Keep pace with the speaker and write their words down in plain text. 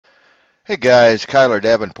Hey guys, Kiler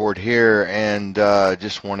Davenport here, and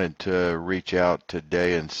just wanted to reach out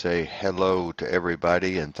today and say hello to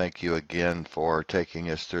everybody, and thank you again for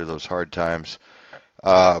taking us through those hard times.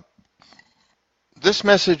 Uh, this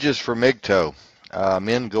message is for MGTOW,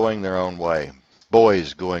 men going their own way,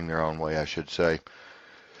 boys going their own way, I should say.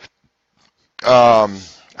 Um,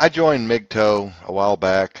 I joined MGTOW a while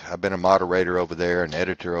back. I've been a moderator over there, an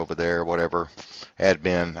editor over there, whatever,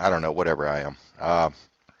 admin, I don't know, whatever I am,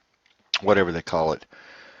 whatever they call it.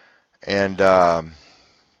 And I've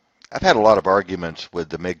had a lot of arguments with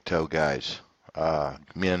the MGTOW guys,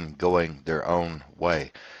 men going their own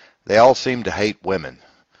way. They all seem to hate women.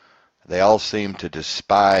 They all seem to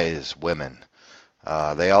despise women.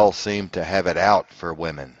 They all seem to have it out for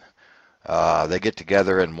women. They get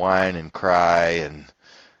together and whine and cry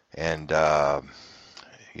and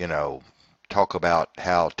you know talk about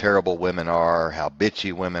how terrible women are, how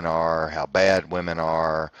bitchy women are, how bad women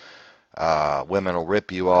are. Women will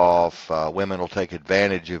rip you off. Women will take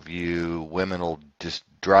advantage of you. Women will just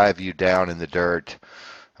drive you down in the dirt,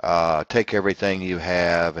 take everything you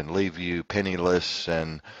have, and leave you penniless.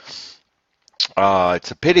 And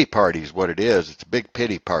it's a pity party, is what it is. It's a big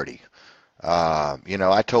pity party.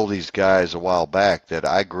 I told these guys a while back that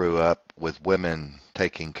I grew up with women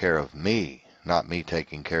taking care of me, not me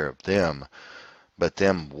taking care of them, but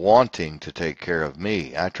them wanting to take care of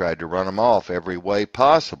me. I tried to run them off every way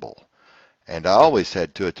possible. And I always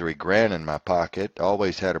had 2 or 3 grand in my pocket,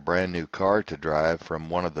 always had a brand new car to drive from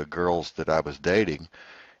one of the girls that I was dating.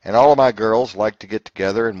 And all of my girls liked to get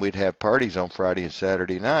together and we'd have parties on Friday and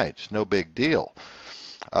Saturday nights. No big deal.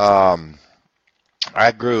 Um,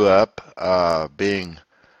 I grew up being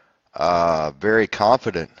very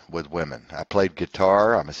confident with women. I played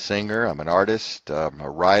guitar. I'm a singer. I'm an artist. I'm a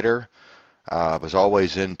writer. I was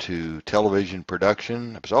always into television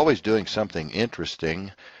production. I was always doing something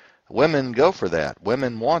interesting. Women go for that.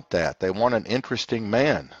 Women want that. They want an interesting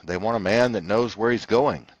man. They want a man that knows where he's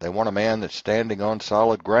going. They want a man that's standing on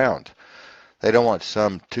solid ground. They don't want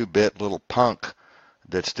some two-bit little punk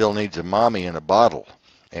that still needs a mommy in a bottle.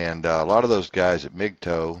 And a lot of those guys at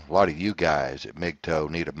MGTOW, a lot of you guys at MGTOW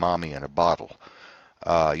need a mommy in a bottle.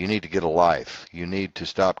 You need to get a life. You need to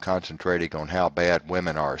stop concentrating on how bad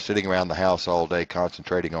women are, sitting around the house all day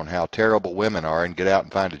concentrating on how terrible women are, and get out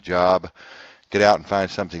and find a job. Get out and find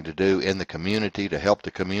something to do in the community, to help the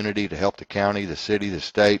county, the city, the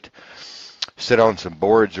state. Sit on some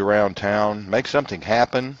boards around town. Make something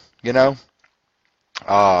happen.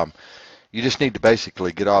 Um, you just need to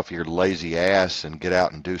basically get off your lazy ass and get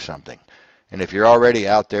out and do something. And if you're already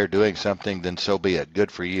out there doing something, then so be it. Good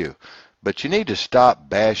for you. But you need to stop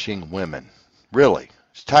bashing women. Really.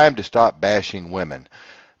 It's time to stop bashing women.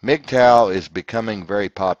 MGTOW is becoming very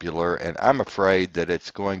popular, and I'm afraid that it's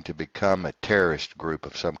going to become a terrorist group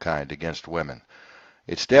of some kind against women.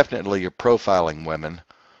 It's definitely you're profiling women.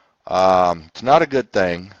 It's not a good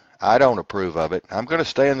thing. I don't approve of it. I'm going to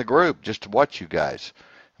stay in the group just to watch you guys,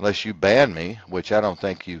 unless you ban me, which I don't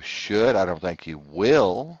think you should. I don't think you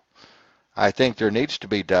will. I think there needs to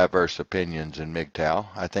be diverse opinions in MGTOW.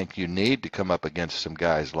 I think you need to come up against some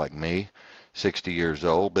guys like me, 60 years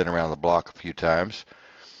old, been around the block a few times.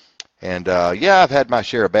 And yeah, I've had my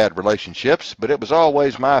share of bad relationships, but it was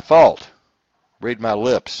always my fault. Read my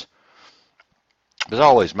lips. It was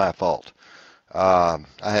always my fault. I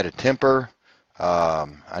had a temper.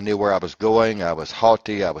 I knew where I was going. I was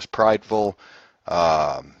haughty. I was prideful.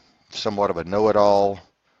 Somewhat of a know-it-all,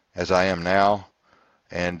 as I am now.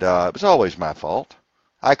 And it was always my fault.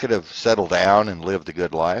 I could have settled down and lived a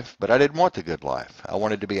good life, but I didn't want the good life. I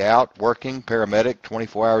wanted to be out working, paramedic,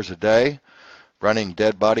 24 hours a day, running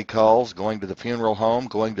dead body calls, going to the funeral home,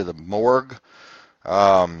 going to the morgue.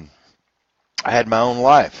 Um, I had my own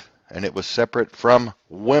life, and it was separate from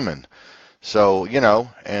women. So,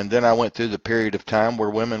 and then I went through the period of time where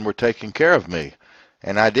women were taking care of me.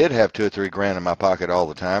 And I did have 2 or 3 grand in my pocket all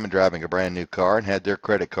the time and driving a brand new car and had their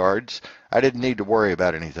credit cards. I didn't need to worry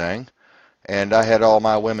about anything. And I had all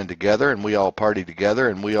my women together, and we all partied together,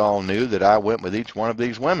 and we all knew that I went with each one of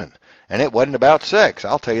these women. And it wasn't about sex.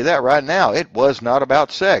 I'll tell you that right now. It was not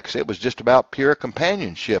about sex. It was just about pure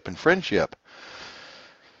companionship and friendship.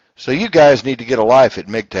 So you guys need to get a life at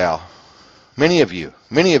MGTOW. Many of you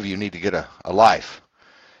need to get a life.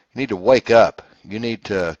 You need to wake up. You need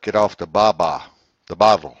to get off the bottle.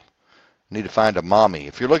 You need to find a mommy.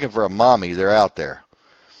 If you're looking for a mommy, they're out there.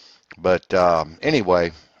 But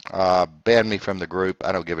anyway, ban me from the group.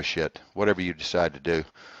 I don't give a shit. Whatever you decide to do.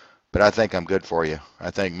 But I think I'm good for you.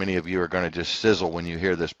 I think many of you are going to just sizzle when you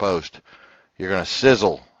hear this post. You're going to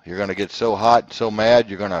sizzle. You're going to get so hot, so mad,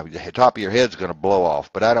 the top of your head's going to blow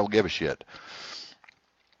off. But I don't give a shit.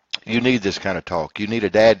 You need this kind of talk. You need a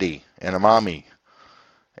daddy and a mommy,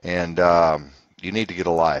 and you need to get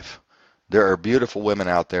a life. There are beautiful women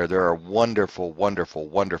out there. There are wonderful, wonderful,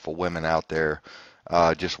 wonderful women out there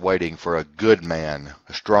just waiting for a good man,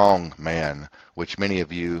 a strong man, which many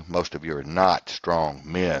of you, most of you are not strong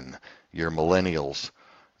men. You're millennials.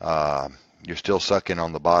 Uh, you're still sucking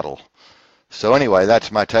on the bottle. So anyway,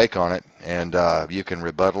 that's my take on it, and you can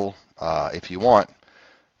rebuttal if you want.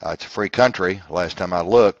 It's a free country. Last time I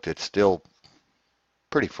looked, it's still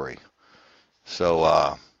pretty free.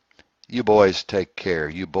 So you boys take care.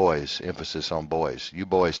 You boys, emphasis on boys. You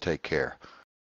boys take care.